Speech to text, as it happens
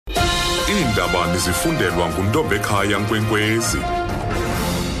Iindaba nizifundelwa nguNtombekhaya Nkwenkwezi.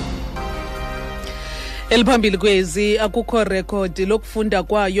 Eliphambili kwezi akukho rekhodi lokufunda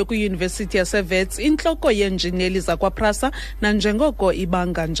kwayo kwiYunivesithi yaseWITS, intloko yeenjineli zakwaPRASA nanjengoko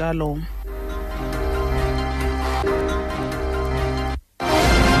ibanga njalo.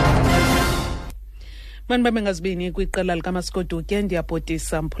 Manibambe ngazibini kwiqela likaMasikoduke,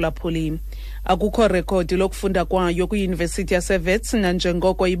 ndiyabhotisa mphulaphuli. Akukho rekhodi lokufunda kwayo kwiYunivesithi yaseWITS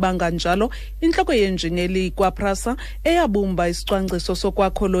nanjengoko ibanga njalo, intloko yeenjineli kwaPRASA eyabumba isicwangciso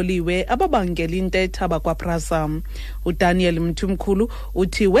sokwakha ooliliwe ababangela intetha bakwaPRASA. uDaniel Mthimkhulu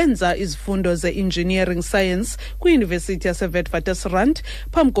uthi wenza izifundo ze-engineering science kwiYunivesithi yaseWitwatersrand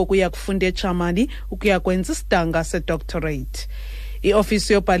phambi kokuya kufunda eJamani ukuya kwenza isidanga sedoctorate.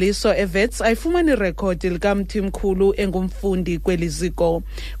 I-ofisi yobhaliso eWITS ayifumani irekhodi likaMthimkhulu engumfundi kweli ziko,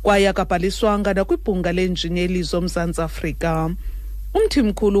 kwaye akabhaliswanga nakwibhunga leenjineli zoMzantsi Afrika.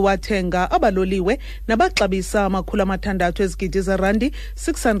 uMthimkhulu wathenga abaloliwe nabaxabisa R600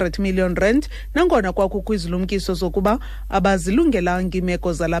 600 million rand, nangona kwakukho izilumkiso zokuba abazilungelanga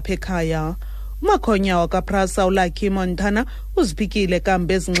iimeko zalapha ekhaya. Umakhonya wakwaPRASA uLucky Montana uziphikile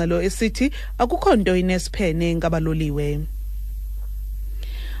kambe ezingxelo esithi akukho nto inesiphene ngabaloliwe.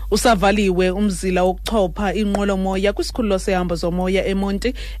 Usavaliwe umzila wokuchopha inqwelomoya kwisikhululo sehambo zomoya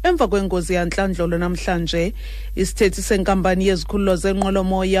eMonti emva kwengozi yantlandlolo namhlanje. Isithethi senkampani yezikhululo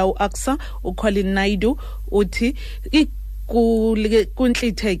zenqwelomoya uAKSA uColin Naidu uthi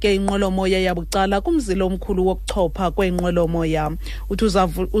kuntlitheke inqwelomoya yabucala kumzila omkhulu wokuchopha kwenqwelomoya. Uthi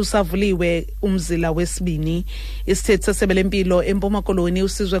usavuliwe umzila wesibini. Isithethi sesebe lempilo eMpuma Koloni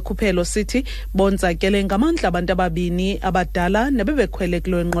uSizwe Khuphelo sithi bonzakele ngamandla abantu ababini abadala nabebekhwele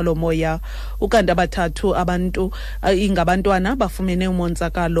kulo nqwelomoya, ukanti abathathu abantu ingabantwana bafumene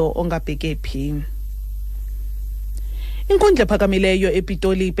umonzakalo ongabheke phi. Inkundla ephakamileyo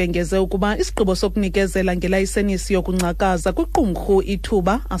ePitoli ibhengeze ukuba isigqibo sokunikezela ngelayisenisi yokuncakaza kwiqumrhu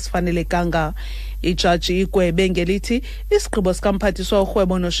ithuba asifanelekanga. Ijaji igwebe ngelithi isigqibo sikamphathiswa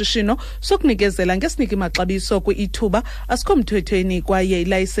urhwebo noshishino sokunikezela ngesiniki maxabiso kwi-ithuba asikho mthethweni kwaye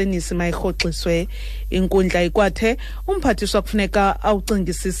ilayisenisi mayirhoxiswe. Inkundla ikwathe umphathiswa kufuneka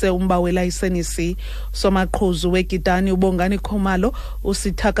awucingisise umba welayisenisi. Somaqhuzu wegidani uBongani Khumalo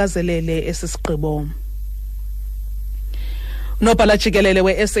usithakazelele esisigqibo. Nobhala jikelele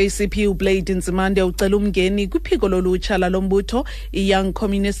we-SACP uBlade Nzimande ucela umngeni kwiphiko lolutsha lalombutho i-Young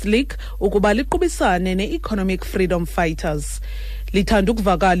Communist League ukuba liqubisane ne-Economic Freedom Fighters. Lithanda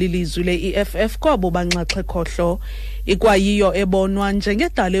ukuvakala ilizwi le-EFF kwabo banxaxhe khohlo. Ikwayiyo ebonwa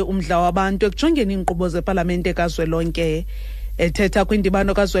njengedale umdla wabantu ekujongeni iinkqubo zepalamente kazwelonke. Ethetha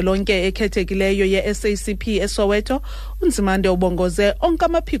kwindibano kazwelonke ekhethekileyo ye-SACP eSoweto, uNzimande ubongoze onke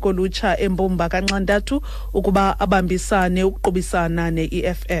amaphiko olutsha embumba kanxantathu ukuba abambisane ukuqubisana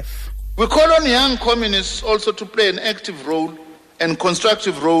ne-EFF. We call on young communists also to play an active role and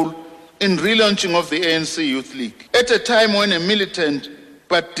constructive role in relaunching of the ANC Youth League at a time when a militant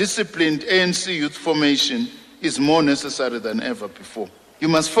but disciplined ANC youth formation is more necessary than ever before. You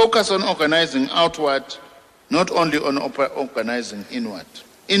must focus on organizing outward, not only on organizing inward.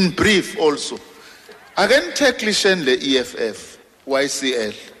 In brief also, again tacklishen the EFF,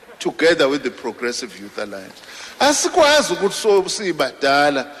 YCL, together with the Progressive Youth Alliance. Asikwazi ukuthi so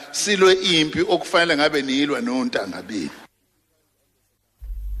sibadala silwe impi okufanele ngabe nilwa nontanga beni.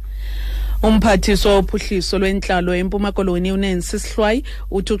 Umphathiswa wophuhliso lwentlalo eMpuma Koloni uNancy Sihlwayi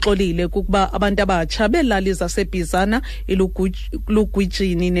uthi uxolile kukuba abantu abatsha belali zasebhizana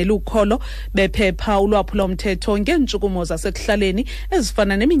ilugwijini nelukholo bephepha ulwaphulo mthetho ngeentshukumo zasekuhlaleni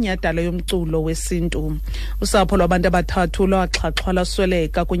ezifana neminyhadala yomculo wesintu. Usapho lwabantu abathathu lwaxhaxhwa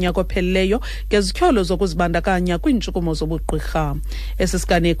lasweleka kunyaka ophelileyo ngezityholo zokuzibandakanya kwiintshukumo zobugqirha. Esi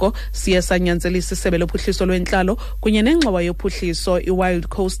siganeko siye sanyanzelisa isebe lophuhliso lwentlalo kunye nengxowa yophuhliso iWild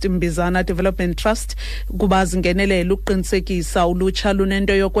Coast Mbizana Development Trust kuba zingenelele ukuqinisekisa ulutsha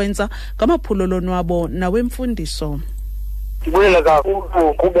lunento yokwenza ngamaphulo lonwabo nawemfundiso. Kubulela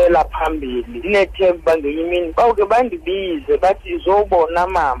kakhulu kubela phambili inethemba ngeyimini bawuke bandibize bathi izobona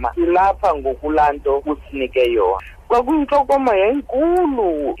mama silapha ngokulanto kusinike yona. Kwakuyinhlokoma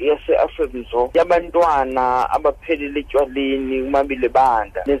enkulu yase-Afrika yabantwana abaphelele etywaleni kumabile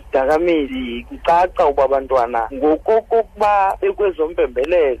banda nezidakamizwa. Kucaca uba abantwana ngokokuba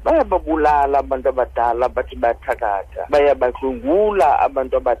bekwezompembelelo bayababulala abantu abadala bathi bathakatha, bayabadlwengula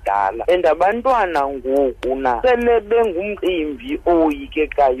abantu abadala, and abantwana ngokuna sele bengumcimbi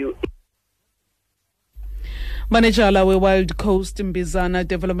oyikekayo. Manejala we-Wild Coast Mbizana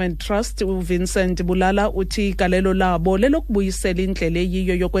Development Trust uVincent Bulala uthi igalelo labo lelokubuyisela indlela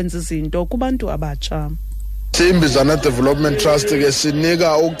eyiyo yokwenza izinto kubantu abatsha. Simbizana Development Trust ke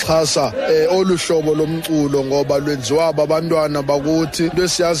sinika ukuxhasa oluhlobo lomculo ngoba lwenziwa abantwana bakuthi into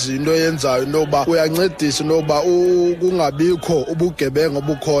esiyazi into yenzayo noba uyancedisa noba kungabikho ubugebengu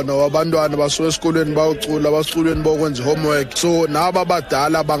obukhona abantwana basuka esikolweni bayocula abasiculweni bokwenza homework so naba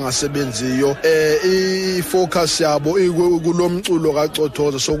abadala bangasebenziyo ifocus yabo ikulomculo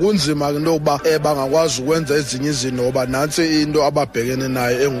kaCothoza so kunzima noba bangakwazi ukwenza ezinye izinto ngoba nansi into ababhekene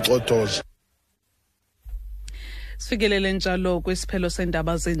nayo enguCothoza. Sifikelele njalo kwisiphelo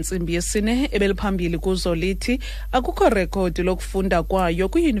sendaba zentsimbi yesine ebeliphambili kuzo lithi akukho rekhodi lokufunda kwayo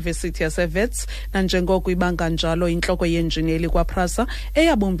kwiYunivesithi yaseWITS nanjengoko ibanga njalo intloko yeenjineli kwaPRASA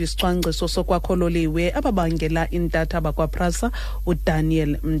eyabumba isicwangciso sokwakha ooliliwe ababangela intetha bakwaPRASA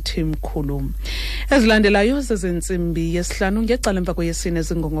uDaniel Mthimkhulu. Ezilandelayo zezentsimbi yesihlanu ngecala emva kweyesine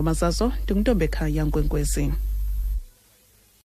zingongoma zazo ndinguntombekhaya Nkwenkwezi.